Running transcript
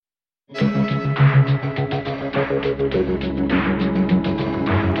Yo no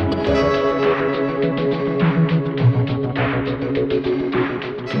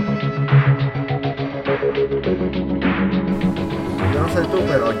sé tú,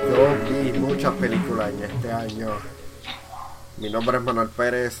 pero yo vi muchas películas en este año. Mi nombre es Manuel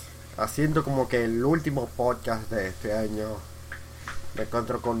Pérez, haciendo como que el último podcast de este año. Me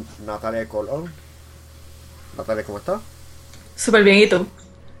encuentro con Natalia Colón. Natalia, ¿cómo estás? Súper bien, ¿y tú?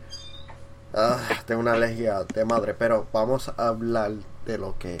 Tengo una alergia de madre, pero vamos a hablar de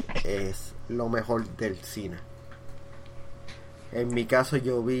lo que es lo mejor del cine. En mi caso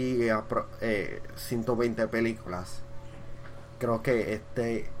yo vi 120 películas. Creo que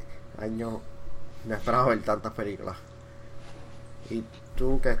este año no esperaba ver tantas películas. Y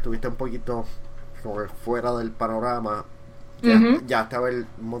tú que estuviste un poquito como que fuera del panorama, ya te a ver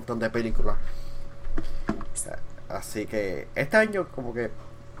un montón de películas. Así que este año como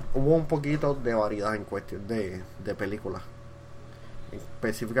que hubo un poquito de variedad en cuestión de películas.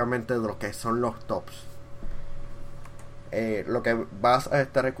 Específicamente de lo que son los tops. Lo que vas a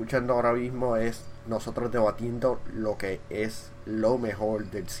estar escuchando ahora mismo es nosotros debatiendo lo que es lo mejor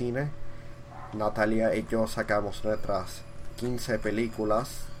del cine. Natalia y yo sacamos nuestras 15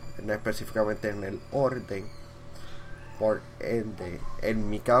 películas, no específicamente en el orden. Por ende, en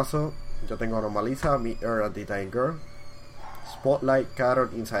mi caso, yo tengo Anomalisa, Meet Her and the Dying Girl, Spotlight, Carol,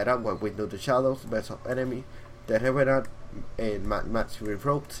 Inside Out, What We Do to Shadows, Best of Enemy, The Revenant, Mad Max Fury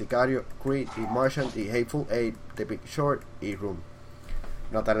Road, Sicario, Creed, The Martian, The Hateful Eight, The Big Short y Room.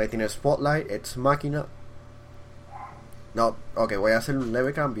 Natalia tiene Spotlight, Ex Machina. No, ok, voy a hacer un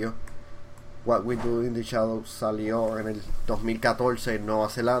leve cambio. What We Do in the Shadows salió en el 2014 en Nueva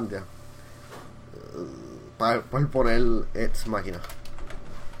Zelanda. Para poner Ex Machina.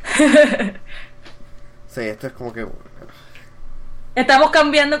 Sí, esto es como que... Estamos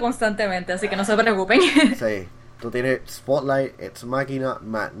cambiando constantemente, así que no se preocupen. Sí, tú tienes Spotlight, Ex Machina,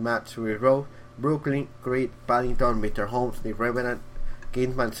 Mad Max Fury Road, Brooklyn, Creed, Paddington, Mr. Holmes, The Revenant,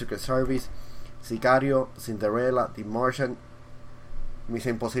 Kingsman Secret Service, Sicario, Cinderella, The Martian,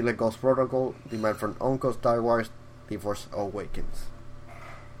 Misión Imposible Ghost Protocol, The Man from U.N.C.L.E., Star Wars, The Force Awakens.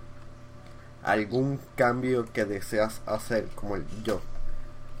 ¿Algún cambio que deseas hacer como el yo?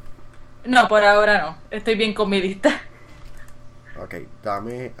 No, por ahora no. Estoy bien con mi lista. Ok,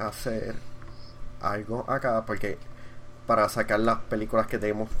 dame hacer algo acá porque para sacar las películas que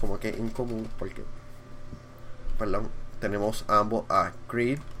tenemos como que en común, porque perdón, tenemos ambos a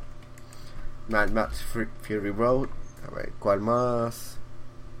Creed, Mad Max Fury Road, a ver, ¿cuál más?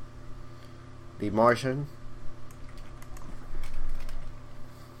 The Martian.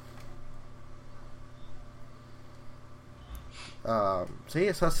 Sí,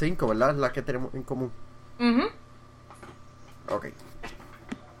 esas 5, ¿verdad? Las que tenemos en común. Ok.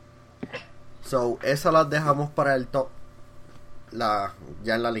 So, esas las dejamos para el top.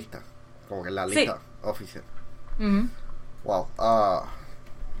 Ya en la lista. Como que en la lista oficial. Wow.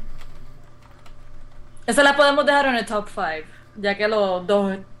 Esa la podemos dejar en el top 5, ya que los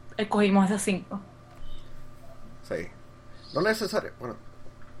dos escogimos esas 5. Sí. No necesario. Bueno.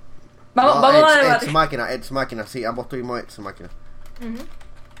 Vamos a debatir. Ex Machina. Sí, ambos tuvimos Ex Machina.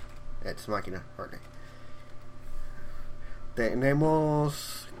 Ex Machina. Ok.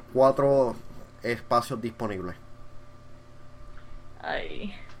 Tenemos 4 espacios disponibles.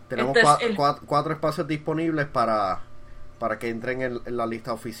 Ay. Tenemos 4 espacios disponibles para que entren en la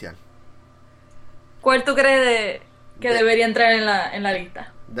lista oficial. ¿Cuál tú crees que debería entrar en la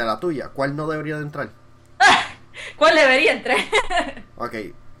lista? De la tuya, ¿cuál no debería de entrar? ¿Cuál debería entrar? Ok,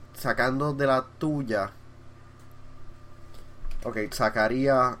 sacando de la tuya. Ok,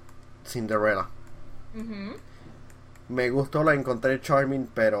 sacaría Cinderella. Me gustó, la encontré charming,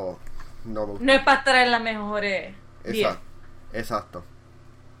 pero no me gustó. No es para estar en las mejores 10. Exacto.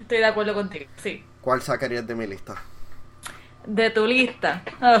 Estoy de acuerdo contigo, sí. ¿Cuál sacarías de mi lista? De tu lista.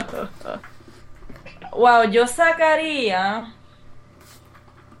 Wow, yo sacaría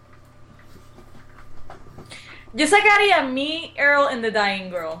Me, Earl and the Dying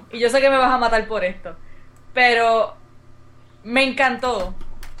Girl. Y yo sé que me vas a matar por esto, pero me encantó.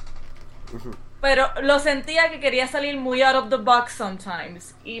 Pero lo sentía que quería salir muy out of the box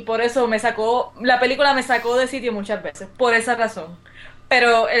sometimes. Y por eso la película me sacó de sitio muchas veces. Por esa razón.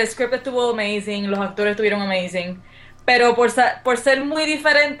 Pero el script estuvo amazing, los actores estuvieron amazing. Pero por ser muy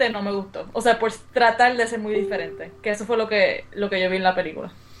diferente no me gustó. O sea, por tratar de ser muy diferente. Que eso fue lo que yo vi en la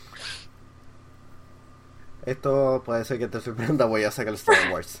película. Esto puede ser que te sorprenda, voy a sacar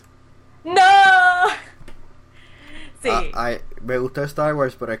Star Wars. ¡No! Sí. Me gustó Star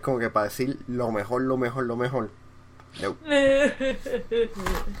Wars, pero es como que para decir lo mejor. No.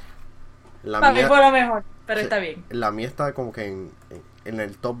 La Para mí mía, fue lo mejor, pero sí, está bien. la mía está como que en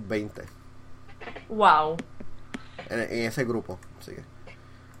el top 20. Wow. En ese grupo.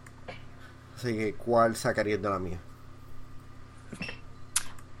 Así que, ¿cuál sacarías de la mía?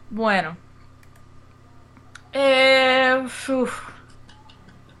 Bueno. Uf.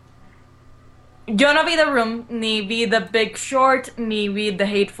 Yo no vi The Room, ni vi The Big Short, ni vi The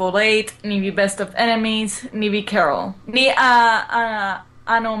Hateful Eight, ni vi Best of Enemies, ni vi Carol, ni a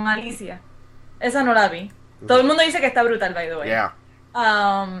Anomalicia. Esa no la vi. Todo el mundo dice que está brutal, by the way. Yeah.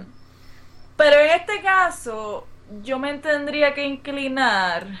 Um, pero en este caso, yo me tendría que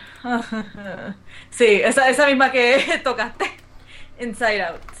inclinar. Sí, esa misma que tocaste. Inside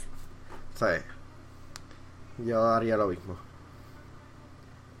Out. Sí. Yo haría lo mismo.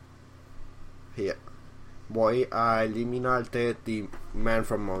 Yeah. Voy a eliminarte The Man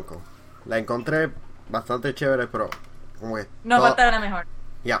from Uncle. La encontré bastante chévere, pero como que No falta una mejor.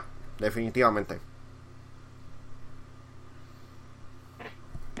 Ya, definitivamente.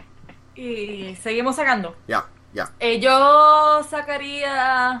 Y seguimos sacando. Ya. Yo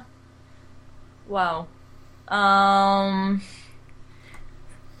sacaría. Wow.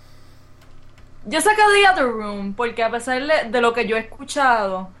 Yo sacaría The Room porque a pesar de lo que yo he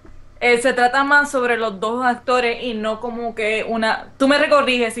escuchado, se trata más sobre los dos actores y no como que una... Tú me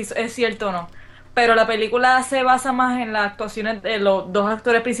recorriges si es cierto o no, pero la película se basa más en las actuaciones de los dos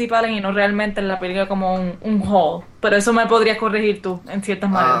actores principales y no realmente en la película como un whole. Pero eso me podrías corregir tú, en ciertas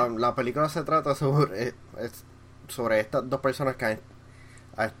maneras. La película se trata sobre estas dos personas que han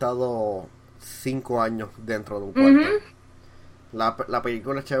estado 5 años dentro de un cuarto. La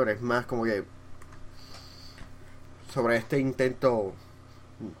película es chévere, es más como que sobre este intento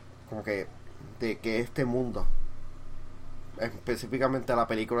como que de que este mundo, específicamente la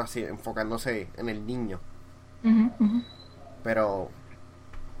película así, enfocándose en el niño, pero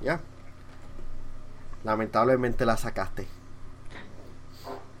ya, lamentablemente la sacaste.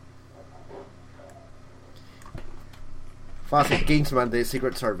 Fácil. Kingsman de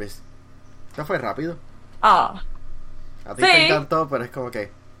Secret Service. Esto fue rápido. Ah. A ti te encantó, pero es como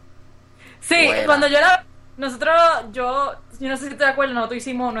que sí, vuela. cuando yo no sé si te acuerdas, nosotros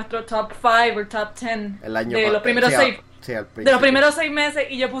hicimos nuestro top 5 o top 10 El año de los primeros sí, 6 de los primeros 6 meses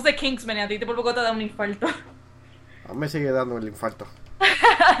y yo puse Kingsman y a ti por poco te da un infarto. A mí me sigue dando el infarto.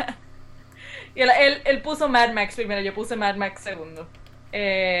 Y él puso Mad Max primero, yo puse Mad Max segundo.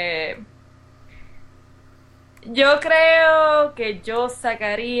 Yo creo que yo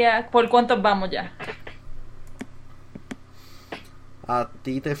sacaría... ¿Por cuántos vamos ya? A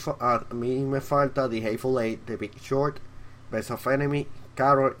mí me falta The Hateful Eight, The Big Short, Best of Enemy,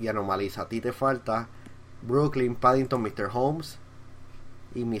 Carol y Anomalisa. A ti te falta Brooklyn, Paddington, Mr. Holmes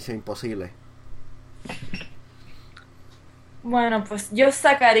y Misión Imposible. Bueno, pues yo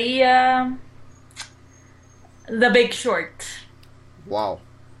sacaría The Big Short. Wow.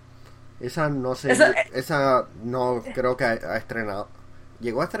 Esa no sé, esa no creo que ha estrenado.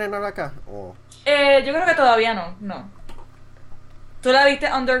 ¿Llegó a estrenar acá? ¿O? Yo creo que todavía no. Tú la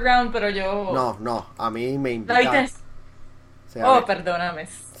viste Underground, pero yo... No, a mí me ¿La invitaron. viste? Perdóname.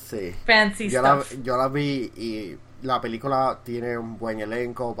 Sí. Fancy stuff. Yo la vi y la película tiene un buen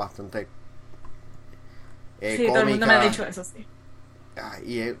elenco, bastante sí, cómica, todo el mundo me ha dicho eso, sí.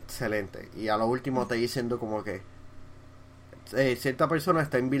 Y es excelente. Y a lo último te diciendo como que cierta persona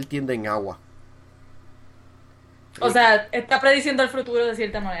está invirtiendo en agua. O sea, está prediciendo el futuro de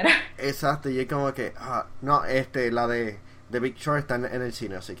cierta manera. Exacto, y es como que no, la de The Big Short está en el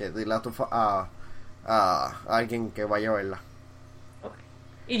cine, así que dile a alguien que vaya a verla. Okay.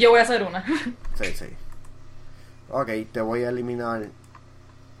 Y yo voy a hacer una. Sí. Ok, te voy a eliminar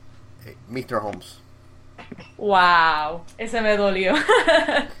Mr. Holmes. Wow, ese me dolió.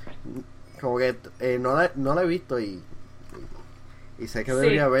 Como que no la he visto y sé que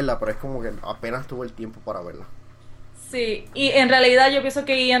debería verla, pero es como que apenas tuve el tiempo para verla. Sí, y en realidad yo pienso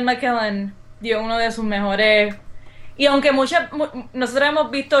que Ian McKellen dio uno de sus mejores. Y aunque nosotros hemos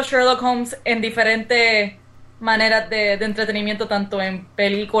visto Sherlock Holmes en diferentes maneras de entretenimiento, tanto en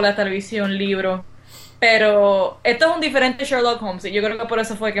películas, televisión, libros, pero esto es un diferente Sherlock Holmes y yo creo que por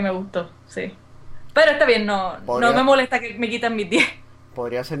eso fue que me gustó, sí. Pero está bien, no me molesta que me quiten mis 10.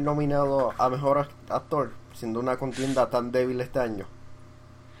 Podría ser nominado a mejor actor, siendo una contienda tan débil este año.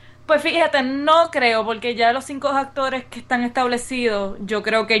 Pues fíjate, no creo, porque ya los 5 actores que están establecidos, yo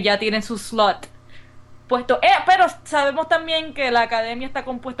creo que ya tienen su slot puesto. Pero sabemos también que la academia está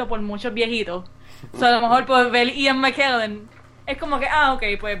compuesta por muchos viejitos. O sea, a lo mejor por ver Ian McKellen es como que, ok,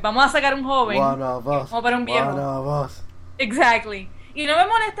 pues vamos a sacar un joven. One of us. Vamos para un viejo. One of us. Exactly. Y no me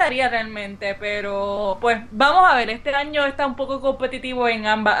molestaría realmente, pero pues vamos a ver, este año está un poco competitivo en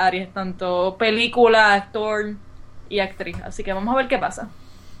ambas áreas, tanto película, actor y actriz, así que vamos a ver qué pasa.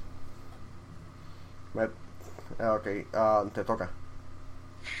 Me- ok, te toca.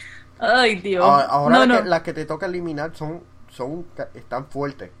 Ay, Dios. Ahora No, no. las que te toca eliminar están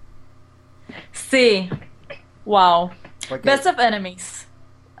fuertes. Sí. Wow. Porque, Best of Enemies.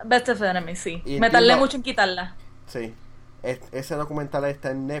 Best of Enemies, sí. y Me tardé entiendo, mucho en quitarla. sí, ese documental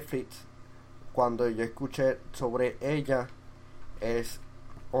está en Netflix. Cuando yo escuché sobre ella, es,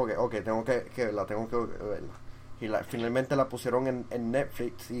 ok, tengo que verla, tengo que verla. Y finalmente la pusieron en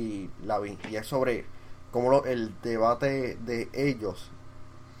Netflix y la vi. Y es sobre cómo el debate de ellos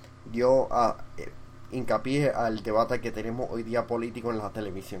dio hincapié al debate que tenemos hoy día político en la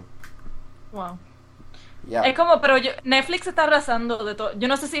televisión. Wow. Ya. Es como, pero Netflix está arrasando de todo. Yo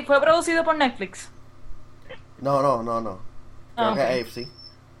no sé si fue producido por Netflix. No. Ah, Creo que ok. AFC.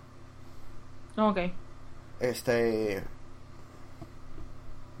 Ok. Este.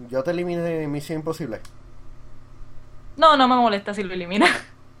 Yo te eliminé Misión Imposible. No, no me molesta si lo elimina.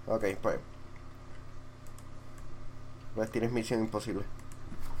 Ok, pues tienes Misión Imposible.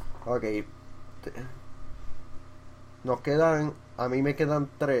 Ok. te- Nos quedan. A mí me quedan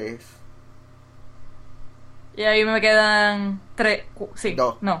tres. Y ahí me quedan tres. Sí,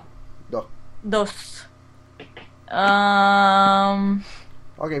 Dos. no. Dos. Dos. Am,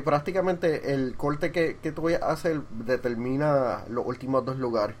 Ok, prácticamente el corte que tú voy a hacer determina los últimos dos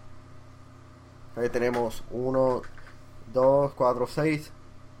lugares. Ahí tenemos uno, dos, cuatro, seis.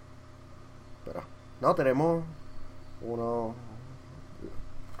 Espera. No, tenemos uno.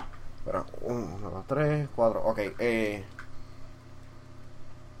 Espera, uno, tres, cuatro. Ok,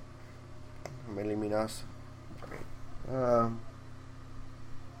 me eliminas. Ah,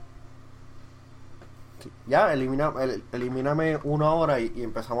 sí. Ya, elimíname una hora y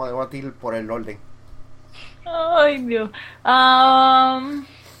empezamos a debatir por el orden. Ay, Dios.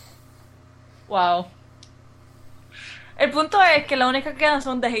 Wow. El punto es que la única que quedan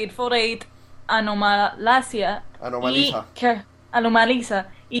son The Hateful Eight, Anomalacia Anomaliza. Anomaliza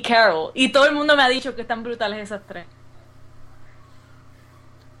y Carol. Y todo el mundo me ha dicho que están brutales esas tres.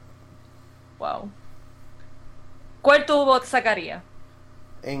 Wow. ¿Cuál tu voto sacaría?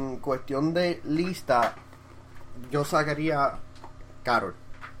 En cuestión de lista, yo sacaría Carol.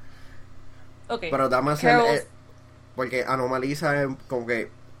 Ok. Pero dame hacer. Carol, Porque Anomaliza es como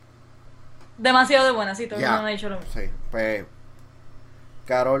que. demasiado de buena, sí, todo el mundo Ya. me ha dicho lo mismo. Sí, pues.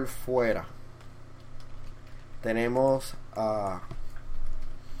 Carol fuera. Tenemos a.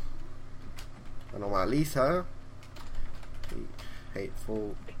 Anomaliza. Y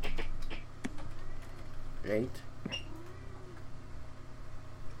Hateful Eight.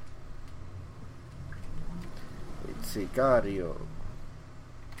 Sicario.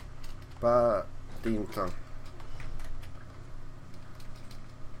 Paddington.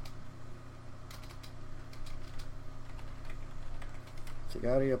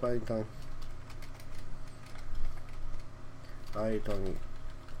 Sicario, Paddington. Paddington y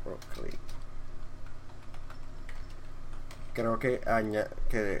Broccoli. Creo que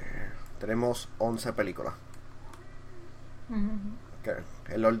tenemos 11 películas. Ujú.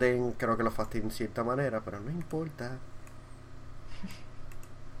 El orden creo que lo fastidia en cierta manera, pero no importa.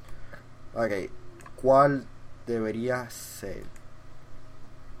 Ok, ¿cuál debería ser?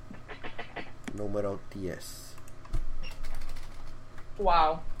 Número 10.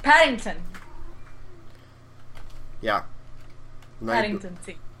 Wow. Paddington. Ya. No hay Paddington,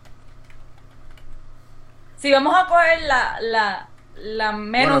 sí. Si vamos a coger la Bueno,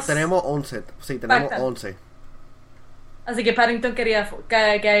 menos. tenemos 11. Sí, tenemos Falta. 11. Así que Paddington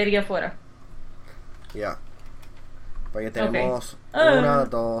caería fuera. Ya. Porque tenemos Ah. 1,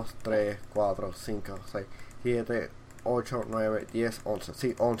 2, 3, 4, 5, 6, 7, 8, 9, 10, 11.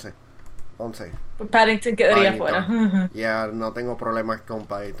 Sí, 11. 11. Paddington quedaría Paddington. fuera. Ya, no tengo problemas con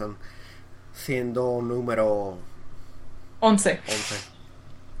Paddington. Siendo número 11. 11.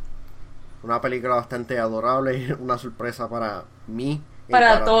 Una película bastante adorable y una sorpresa para mí y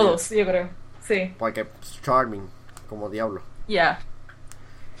Para para todos, ti. yo creo. Sí. Porque es charming, como diablo. Ya.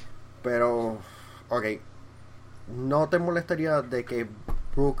 Pero, ok. ¿No te molestaría de que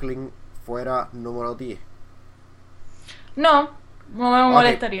Brooklyn fuera número 10? No, no me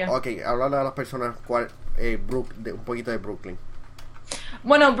molestaría. Ok, háblale a las personas un poquito de Brooklyn.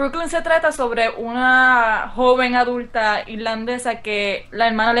 Bueno, Brooklyn se trata sobre una joven adulta irlandesa que la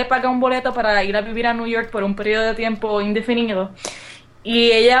hermana le paga un boleto para ir a vivir a New York por un periodo de tiempo indefinido.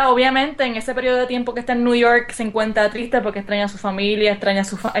 Y ella, obviamente, en ese periodo de tiempo que está en New York, se encuentra triste porque extraña a su familia, extraña a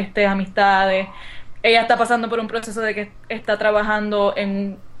sus amistades. ella está pasando por un proceso de que está trabajando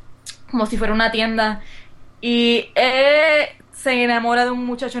en como si fuera una tienda y se enamora de un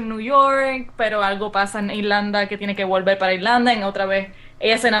muchacho en New York, pero algo pasa en Irlanda que tiene que volver para Irlanda. En otra vez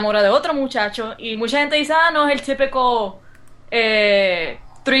ella se enamora de otro muchacho y mucha gente dice, ah, no, es el típico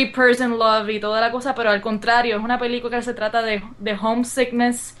three-person love y toda la cosa, pero al contrario, es una película que se trata de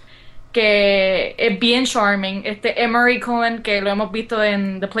homesickness, que es bien charming. Emery Cohen, que lo hemos visto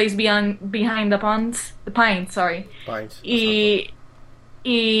en The Place Behind the Pines, sorry. Pines, Y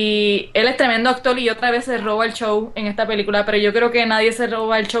y él es tremendo actor y otra vez se roba el show en esta película, pero yo creo que nadie se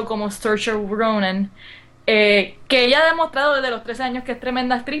roba el show como Saoirse Ronan, que ella ha demostrado desde los 13 años que es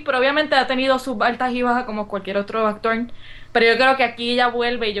tremenda actriz, pero obviamente ha tenido sus altas y bajas como cualquier otro actor, pero yo creo que aquí ella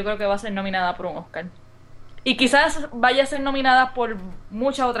vuelve y yo creo que va a ser nominada por un Oscar. Y quizás vaya a ser nominada por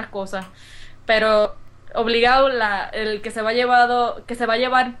muchas otras cosas, pero obligado el que se va a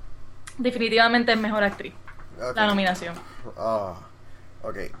llevar definitivamente es mejor actriz, la Ok. nominación. Ah,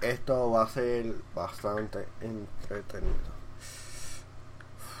 ok, esto va a ser bastante entretenido.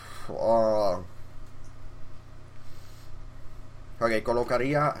 Ah, ok,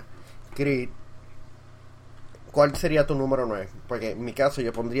 colocaría Creed. ¿Cuál sería tu número 9? Porque en mi caso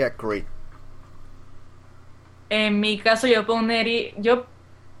yo pondría Creed. En mi caso yo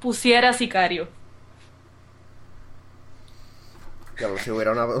pusiera Sicario. Claro, si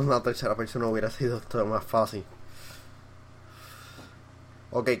hubiera una tercera persona hubiera sido todo más fácil.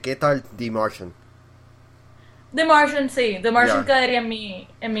 Ok, ¿qué tal The Martian? The Martian, sí. The Martian Ya, quedaría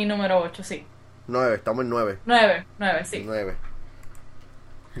en mi número 8, sí. 9, estamos en 9. 9, sí. 9.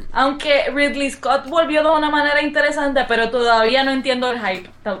 Aunque Ridley Scott volvió de una manera interesante, pero todavía no entiendo el hype.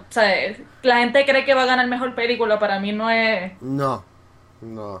 O sea, la gente cree que va a ganar mejor película, para mí no es... No,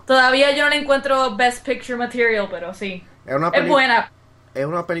 no. Todavía yo no le encuentro Best Picture Material, pero sí. Es una Es buena. es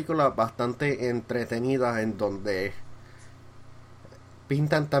una película bastante entretenida en donde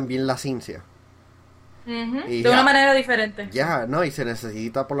pintan también la ciencia. Ujú, Y de una ya, manera diferente. ya, no, y se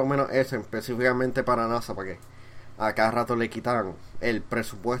necesita por lo menos eso específicamente para NASA, porque a cada rato le quitan el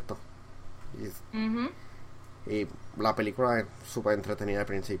presupuesto. Ujú, Y la película es súper entretenida de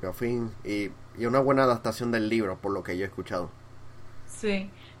principio a fin. Y una buena adaptación del libro, por lo que yo he escuchado. sí.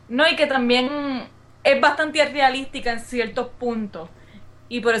 No, y que también es bastante realística en ciertos puntos.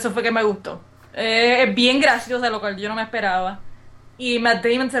 Y por eso fue que me gustó. Es bien graciosa, lo cual yo no me esperaba. Y Matt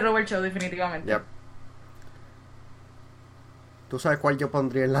Damon se robó el show, definitivamente. Ya. ¿Tú sabes cuál yo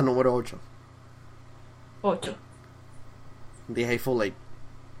pondría en la número 8? 8. The Hateful Eight.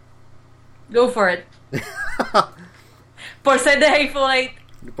 Go for it. Por ser de Hateful Eight.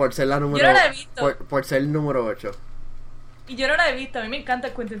 Por ser la número... Yo no la he visto. Por ser el número 8. Y yo no la he visto. A mí me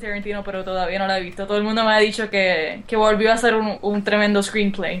encanta Quentin Tarantino, pero todavía no la he visto. Todo el mundo me ha dicho que volvió a hacer un tremendo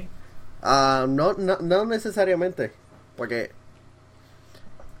screenplay. No necesariamente. Porque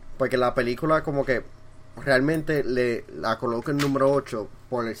la película como que realmente la coloca en número 8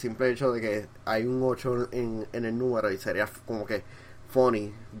 por el simple hecho de que hay un 8 en el número y sería como que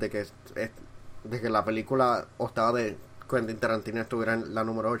funny de que la película octava de Quentin Tarantino estuviera en la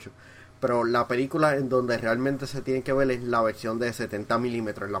número 8. Pero la película en donde realmente se tiene que ver es la versión de 70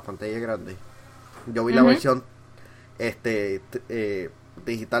 milímetros en la pantalla grande. Yo vi la versión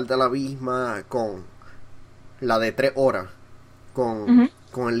digital de la misma con la de 3 horas con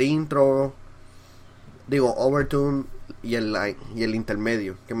el intro, digo, overtune y el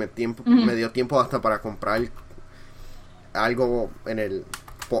intermedio, que me dio tiempo hasta para comprar algo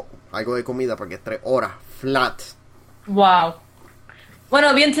algo de comida, porque es 3 horas flat. Wow.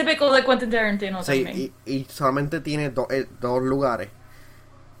 Bueno, bien típico de Quentin Tarantino Sí, también. y solamente tiene dos lugares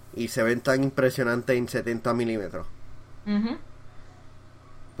y se ven tan impresionantes en 70 milímetros. Ujú.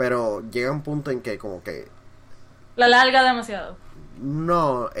 Pero llega un punto en que como que La larga demasiado.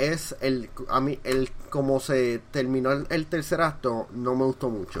 no, a mí como se terminó el tercer acto no me gustó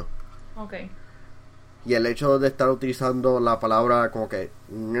mucho. Ok. Y el hecho de estar utilizando la palabra como que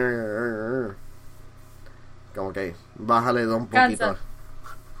bájale dos un poquito. Cansa.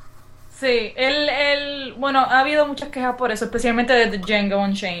 Sí, bueno, ha habido muchas quejas por eso, especialmente de Django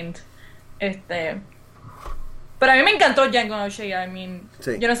Unchained. Pero a mí me encantó Django Unchained. I mean,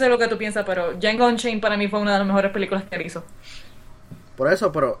 Sí. yo no sé lo que tú piensas, pero Django Unchained para mí fue una de las mejores películas que él hizo. Por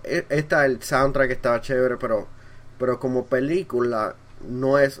eso, pero el soundtrack estaba chévere, pero como película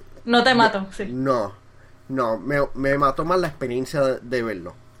no es... No te mato, sí. No, me mató más la experiencia de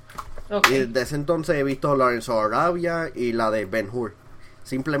verlo. Ok. Y desde ese entonces he visto Lawrence of Arabia y la de Ben Hur.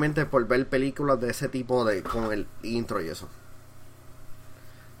 Simplemente por ver películas de ese tipo con el intro y eso.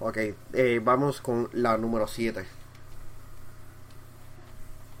 Ok, vamos con la número 7.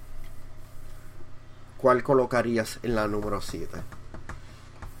 ¿cuál colocarías en la número 7?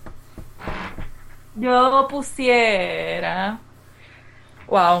 Yo pusiera...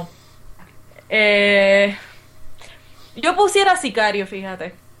 Wow. Yo pusiera Sicario,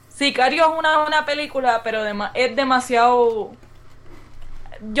 fíjate. Sicario es una película, pero es demasiado...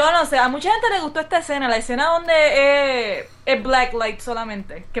 Yo no sé, a mucha gente le gustó esta escena, la escena donde es blacklight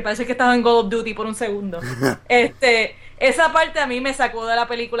solamente, que parece que estaba en Call of Duty por un segundo. Esa parte a mí me sacó de la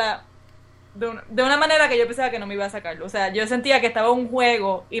película de una manera que yo pensaba que no me iba a sacarlo. O sea, yo sentía que estaba en un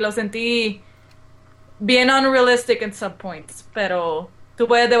juego y lo sentí bien unrealistic en some points, pero tú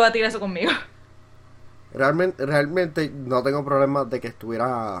puedes debatir eso conmigo. Realmente no tengo problema de que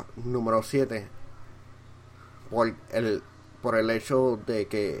estuviera número 7 por el hecho de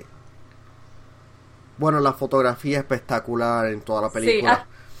que, bueno, la fotografía es espectacular en toda la película.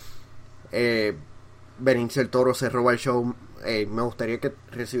 Sí, Benicio del Toro se roba el show. Me gustaría que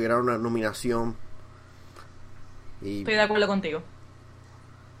recibiera una nominación. Estoy de acuerdo contigo.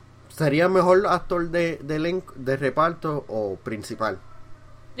 ¿Sería mejor actor de reparto o principal?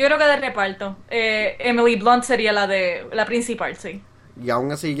 Yo creo que de reparto. Emily Blunt sería la principal, sí. Y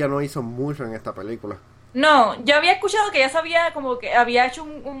aún así ya no hizo mucho en esta película. No, yo había escuchado que ella sabía como que había hecho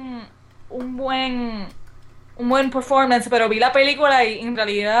un buen performance, pero vi la película y en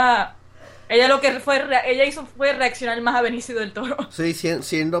realidad ella hizo fue reaccionar más a Benicio del Toro. Sí,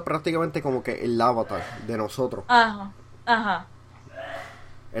 siendo prácticamente como que el avatar de nosotros. Ajá, ajá.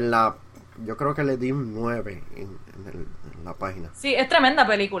 Yo creo que le di un 9 en la página. Sí, es tremenda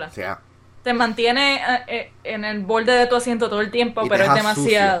película. O sea, te mantiene en el borde de tu asiento todo el tiempo, pero es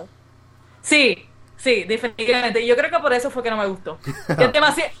demasiado. Sucio. Sí, definitivamente. Y yo creo que por eso fue que no me gustó.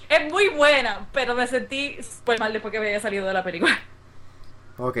 Es muy buena, pero me sentí pues mal después que había salido de la película.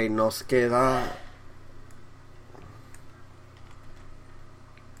 Ok, nos queda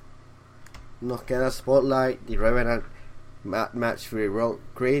Spotlight, The Revenant, Mad Max Fury Road,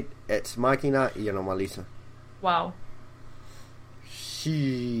 Creed, Ex Machina y Anomalisa. Wow.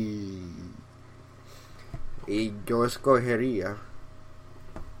 Sí. Y yo escogería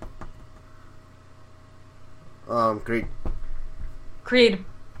Creed.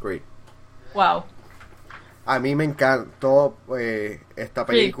 Wow. A mí me encantó esta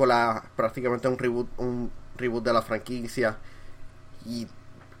película, prácticamente un reboot de la franquicia. Y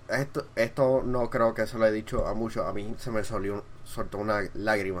esto no creo que se lo he dicho a muchos. A mí se me soltó una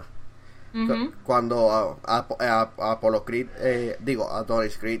lágrima. Uh-huh. Cuando a Apollo Creed, a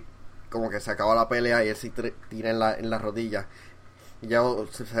Doris Creed, como que se acaba la pelea y él se tira en la rodilla. Y ya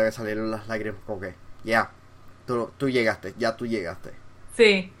se salieron las lágrimas, como que, tú llegaste.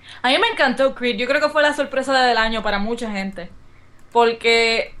 Sí, a mí me encantó Creed. Yo creo que fue la sorpresa del año para mucha gente,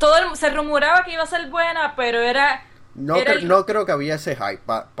 porque se rumoraba que iba a ser buena, pero no creo que había ese hype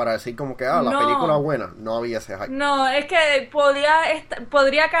para decir como que la película buena. No había ese hype. No, es que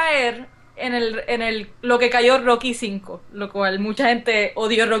podría caer en lo que cayó Rocky 5, lo cual mucha gente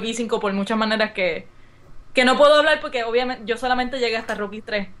odió Rocky 5 por muchas maneras que no puedo hablar porque obviamente yo solamente llegué hasta Rocky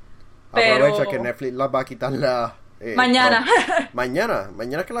 3. Aprovecha que Netflix las va a quitar mañana. Mañana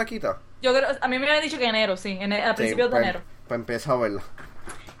es que la quita. Yo creo, a mí me habían dicho que enero, sí, a principios de enero. Pues empezar a verla.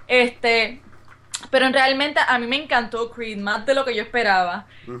 Pero realmente a mí me encantó Creed, más de lo que yo esperaba.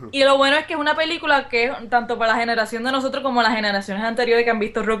 Uh-huh. Y lo bueno es que es una película que tanto para la generación de nosotros como las generaciones anteriores que han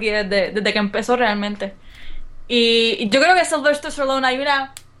visto Rocky desde que empezó realmente. Y yo creo que Sylvester Stallone hay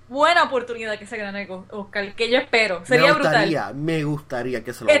una buena oportunidad que se gane Oscar, que yo espero. Sería brutal. Me gustaría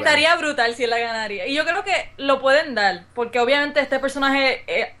que se lo Estaría gane. Brutal si él la ganaría. Y yo creo que lo pueden dar, porque obviamente este personaje,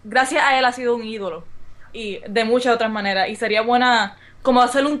 gracias a él, ha sido un ídolo. Y de muchas otras maneras. Y sería buena como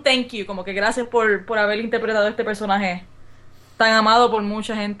hacerle un thank you, como que gracias por haber interpretado este personaje tan amado por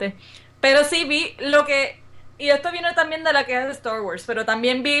mucha gente. Pero sí vi y esto viene también de la que es de Star Wars, pero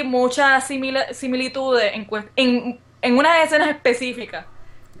también vi muchas similitudes en unas escenas específicas.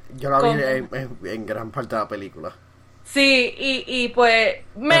 Yo la vi en gran parte de la película. Sí, y pues...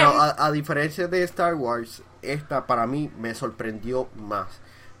 Pero a diferencia de Star Wars, esta para mí me sorprendió más.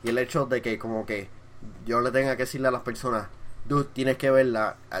 Y el hecho de que como que yo le tenga que decirle a las personas, dude, tienes que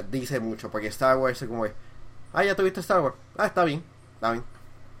verla, dice mucho. Porque Star Wars es como que, ya tuviste Star Wars. Está bien.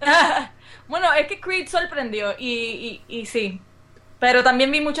 Bueno, es que Creed sorprendió y sí. Pero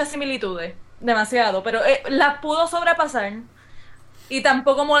también vi muchas similitudes. Demasiado. Pero las pudo sobrepasar. Y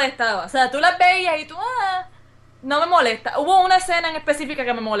tampoco molestaba. O sea, tú las veías y tú, no me molesta. Hubo una escena en específica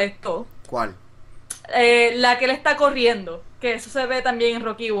que me molestó. ¿Cuál? La que él está corriendo. Que eso se ve también en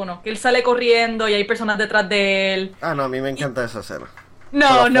Rocky 1. Que él sale corriendo y hay personas detrás de él. No, a mí me encanta esa escena.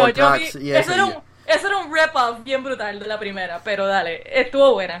 No, yo vi... Eso eso era un rip-off bien brutal de la primera, pero dale,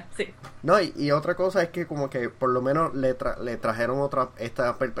 estuvo buena, sí. No, y otra cosa es que como que por lo menos le trajeron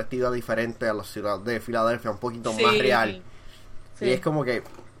esta perspectiva diferente a la ciudad de Filadelfia, un poquito Sí, más real. sí. Y es como que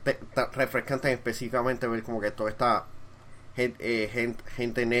refrescante específicamente ver como que toda esta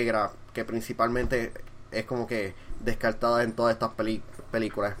gente negra que principalmente es como que descartada en todas estas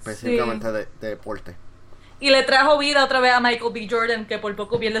películas, específicamente Sí. de deporte. Y le trajo vida otra vez a Michael B. Jordan, que por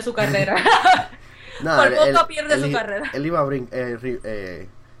poco pierde su carrera. Nada, Por poco pierde su carrera. él iba a brincar.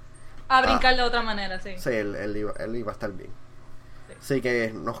 A brincar de otra manera, sí. Sí, él iba a estar bien. Sí. Así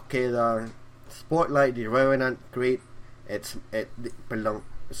que nos queda Spotlight, The Revenant, Creed, perdón,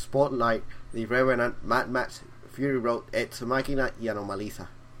 Spotlight, The Revenant, Mad Max, Fury Road, Ex Machina y Anomaliza.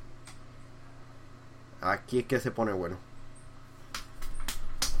 Aquí es que se pone bueno.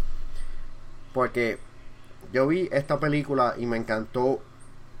 Porque yo vi esta película y me encantó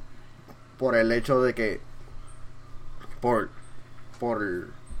por el hecho de que por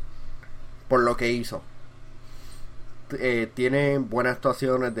por lo que hizo. Tiene buenas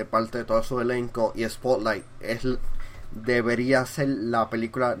actuaciones de parte de todo su elenco y Spotlight debería ser la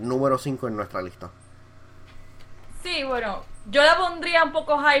película número 5 en nuestra lista. Sí, bueno, yo la pondría un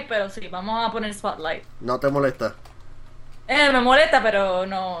poco high, pero sí, vamos a poner Spotlight. ¿No te molesta? Me molesta, pero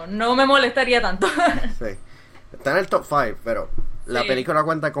no me molestaría tanto. Sí. Está en el top 5, pero la Sí. película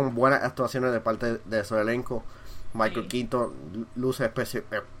cuenta con buenas actuaciones de parte de su elenco. Michael Sí. Keaton luce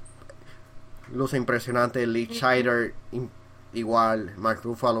impresionante. Lee Scheider igual. Mark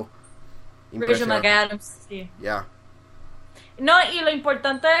Ruffalo Rachel impresionante. McAdams, sí. Ya. No, y lo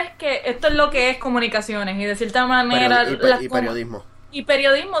importante es que esto es lo que es comunicaciones, y de cierta manera... Y periodismo. Y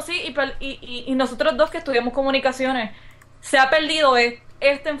periodismo, sí, y nosotros dos que estudiamos comunicaciones, se ha perdido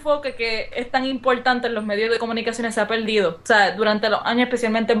este enfoque que es tan importante en los medios de comunicaciones, se ha perdido. O sea, durante los años,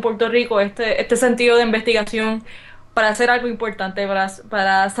 especialmente en Puerto Rico, este sentido de investigación para hacer algo importante,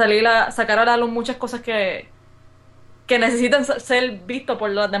 para sacar a la luz muchas cosas que necesitan ser vistos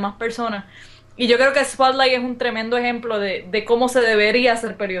por las demás personas. Y yo creo que Spotlight es un tremendo ejemplo de cómo se debería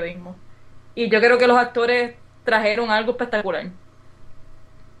hacer periodismo. Y yo creo que los actores trajeron algo espectacular.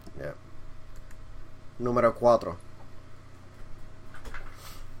 Yeah. Número 4.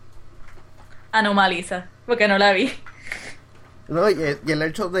 Anomaliza, porque no la vi. No, y el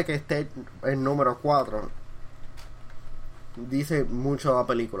hecho de que esté en número 4 dice mucho de la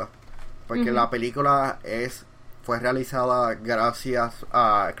película. Porque Ujú. la película fue realizada gracias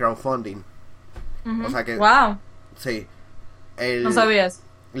a crowdfunding. Ujú. O sea que, Wow, sí. no sabías.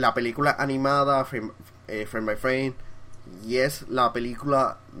 La película animada, frame by frame, y es la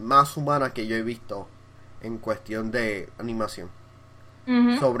película más humana que yo he visto en cuestión de animación.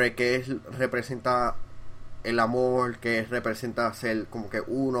 Ujú. Sobre qué representa el amor, qué representa ser como que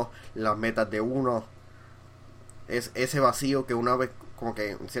uno, las metas de uno, es ese vacío que una vez como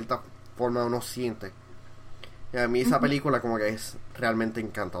que en cierta forma uno siente. Y a mí esa película como que es realmente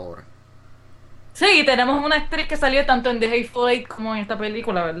encantadora. Sí, tenemos una actriz que salió tanto en The Hateful Eight como en esta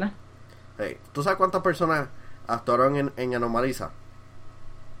película, ¿verdad? ¿Tú sabes cuántas personas actuaron en Anomaliza?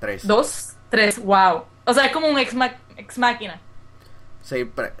 3. 2, 3, wow. O sea, es como un ex máquina. Sí,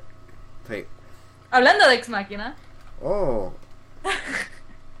 sí. Hablando de ex máquina, Oh.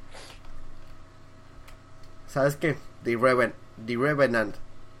 ¿Sabes qué? The Revenant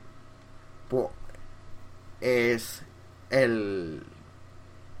es el...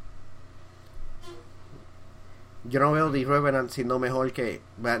 Yo no veo The Revenant siendo mejor que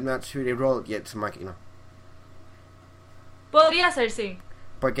Mad Max Fury Road y Ex Machina. podría ser, sí.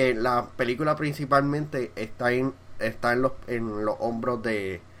 Porque la película principalmente está en los hombros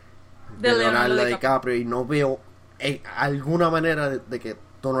de Leonardo DiCaprio y no veo alguna manera de que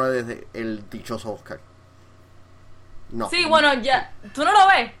tú no le des el dichoso Oscar. No. Sí, bueno, ya. ¿Tú no lo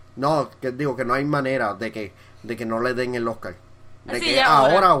ves? No, que digo que no hay manera de que no le den el Oscar. De Sí, que ya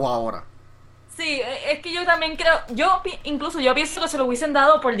ahora o ahora. Sí, es que yo también creo. Incluso yo pienso que se lo hubiesen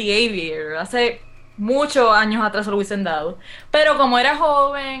dado por The Aviator. Hace muchos años atrás se lo hubiesen dado. Pero como era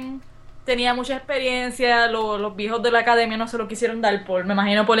joven, tenía mucha experiencia, los viejos de la academia no se lo quisieron dar me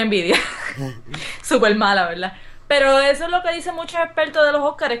imagino por la envidia. Súper mala, ¿verdad? Pero eso es lo que dicen muchos expertos de los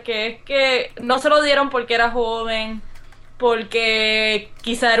Oscars, que es que no se lo dieron porque era joven, porque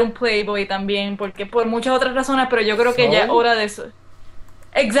quizá era un playboy también, porque por muchas otras razones, pero yo creo que ya es hora de eso.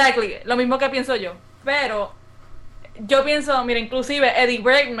 Exactly, lo mismo que pienso yo. Pero yo pienso, mira, inclusive Eddie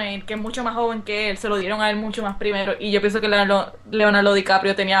Redmayne, que es mucho más joven que él, se lo dieron a él mucho más primero. Y yo pienso que Leonardo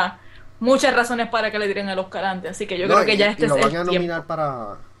DiCaprio tenía muchas razones para que le dieran el Oscar antes. Así que yo creo que ya y lo es van a el nominar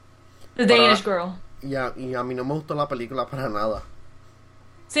The Danish Girl. Y a mí no me gustó la película para nada.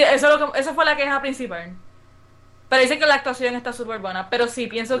 Sí, eso fue la queja principal. Pero dicen que la actuación está súper buena. Pero sí,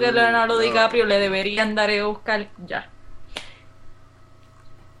 pienso que Leonardo No. DiCaprio le deberían dar el Oscar ya.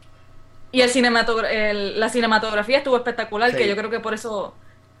 Y la cinematografía estuvo espectacular, que yo Sí, creo que por eso...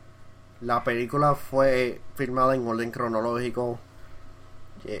 la película fue filmada en orden cronológico.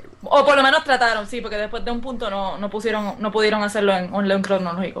 eh, O por lo menos trataron, sí, porque después de un punto no pudieron hacerlo en orden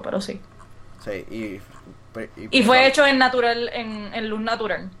cronológico, pero sí. sí, Y fue hecho en natural, en luz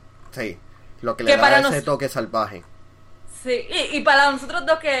natural. sí, lo que le Que da para ese nos... toque salvaje. Sí, y para nosotros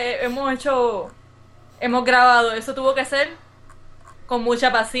dos que hemos grabado, eso tuvo que ser con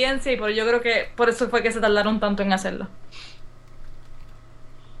mucha paciencia y yo creo que por eso fue que se tardaron tanto en hacerlo.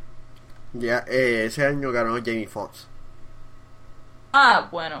 Ya, ese año ganó Jamie Foxx. Ah,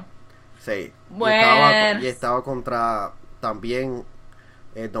 bueno. Sí, Bueno. y estaba contra también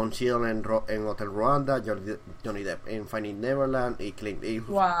Don Cheadle en Hotel Rwanda, Johnny Depp en Finding Neverland y Clint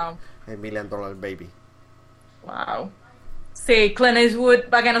Eastwood Wow. en Million Dollar Baby. Wow. Sí, Clint Eastwood,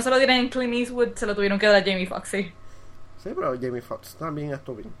 para que no se lo dieran en Clint Eastwood, se lo tuvieron que dar a Jamie Foxx, sí. Sí, pero Jamie Foxx también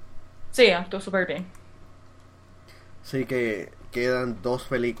estuvo bien. Sí, actuó súper bien. Sí que quedan dos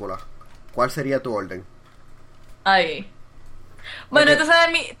películas. ¿Cuál sería tu orden? Ahí. Bueno, Ok,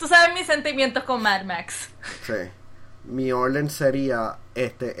 tú sabes mis sentimientos con Mad Max. sí. Mi orden sería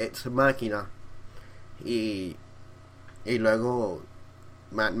Ex Máquina y, y luego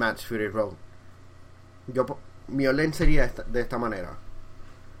Mad Max Fury Road. Mi orden sería de esta manera.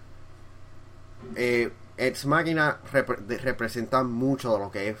 Ex Máquina representa mucho de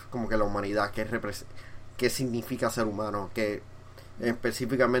lo que es como que la humanidad, que significa ser humano, que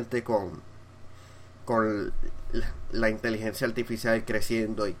específicamente con la inteligencia artificial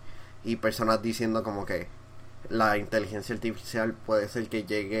creciendo y personas diciendo como que la inteligencia artificial puede ser que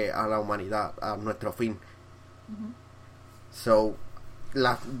llegue a la humanidad, a nuestro fin. So,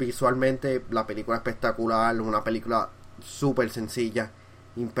 visualmente la película es espectacular, una película súper sencilla,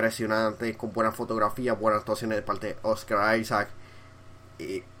 impresionante, con buena fotografía, buenas actuaciones de parte de Oscar Isaac.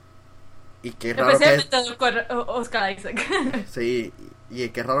 Y, y qué raro que Especialmente Oscar Isaac. sí, y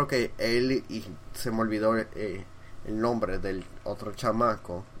qué raro que él, y se me olvidó el nombre del otro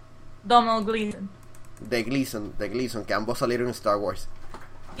chamaco, Donald Gleason. de Gleason, que ambos salieron en Star Wars.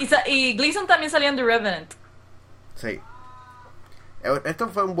 Y Gleason también salió en The Revenant. Sí. Esto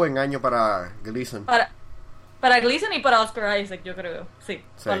fue un buen año para Gleason. Para Gleason y para Oscar Isaac, yo creo. Sí,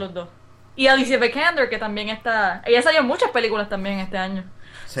 Sí. para los dos. Y Alicia Vikander, que también está... Ella salió en muchas películas también este año.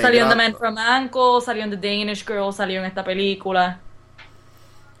 Sí, Salió en The Man from U.N.C.L.E., salió en The Danish Girl, salió en esta película.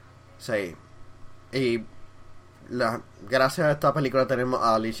 sí. Y gracias a esta película tenemos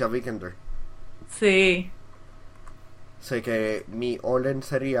a Alicia Vikander. Sí. Sé que mi orden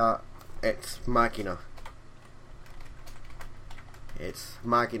sería Ex Máquina. Ex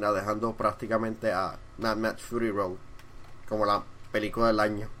Máquina, dejando prácticamente a Mad Max Fury Road como la película del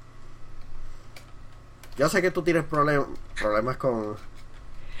año. Yo sé que tú tienes problemas con...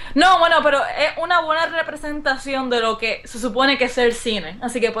 No, bueno, pero es una buena representación de lo que se supone que es el cine.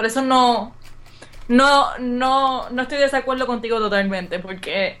 Así que por eso no estoy de desacuerdo contigo totalmente.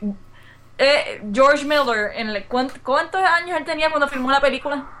 Porque George Miller, ¿cuántos años él tenía cuando filmó la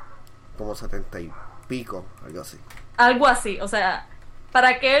película? como 70 y pico, algo así. Algo así. O sea,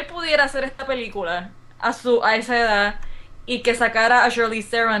 para que él pudiera hacer esta película a esa edad y que sacara a Charlize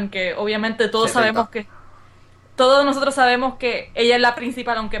Theron, que obviamente 70. todos nosotros sabemos que ella es la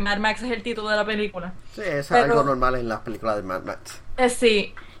principal, aunque Mad Max es el título de la película. Sí, eso es algo Pero normal en las películas de Mad Max.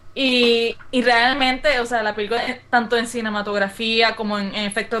 sí, y realmente, o sea, la película, tanto en cinematografía, como en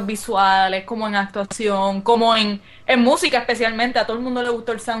efectos visuales, como en actuación, como en música especialmente, a todo el mundo le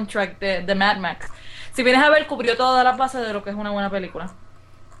gustó el soundtrack de Mad Max. Si vienes a ver, cubrió todas las bases de lo que es una buena película.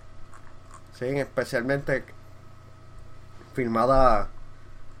 Sí, especialmente filmada,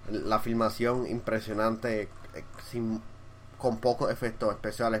 la filmación impresionante, sin, con pocos efectos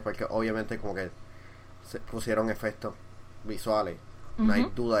especiales, porque obviamente como que se pusieron efectos visuales. No hay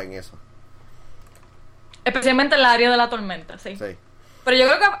Ujú. duda en eso. Especialmente en la área de la tormenta, sí. Sí, Pero yo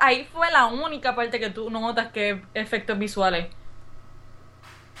creo que ahí fue la única parte que tú notas que efectos visuales.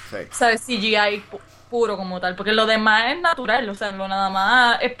 sí, ¿Sabes? CGI puro como tal. Porque lo demás es natural, o sea, lo nada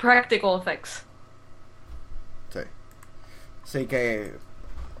más es practical effects. sí. Así que,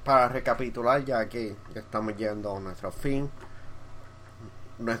 para recapitular, ya que ya estamos llegando a nuestro fin,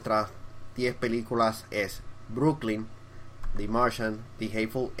 nuestras 10 películas es Brooklyn, The Martian, The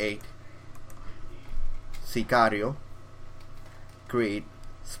Hateful Eight, Sicario, Creed,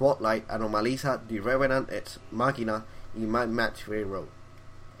 Spotlight, Anomaliza, The Revenant, Ex Machina y Mad Max Fury Road.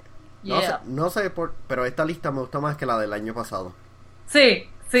 Yeah. No sé pero esta lista me gusta más que la del año pasado. Sí,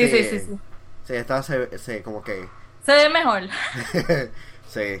 Sí, sí, sí, sí. Sí, esta como que... Se ve mejor.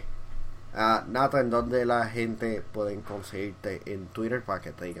 Sí. Nata, ¿en dónde la gente puede conseguirte en Twitter para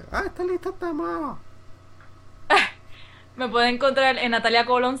que te digan, esta lista está mala? Me pueden encontrar en Natalia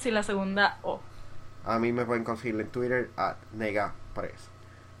Colón sin la segunda O. A mí me pueden conseguir en Twitter @negapress.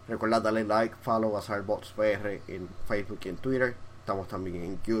 Recuerda darle like, follow a Cyberbots PR en Facebook y en Twitter. Estamos también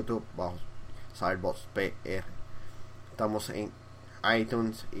en YouTube bajo Cyberbots PR. Estamos en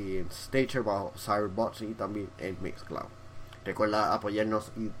iTunes y en Stitcher bajo Cyberbots y también en Mixcloud. Recuerda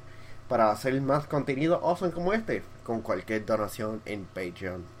apoyarnos y para hacer más contenido awesome como este con cualquier donación en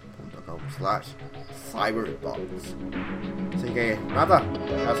patreon.com/cyberbots. Así que nada,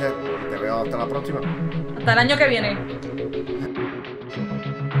 gracias, te veo hasta la próxima. Hasta el año que viene.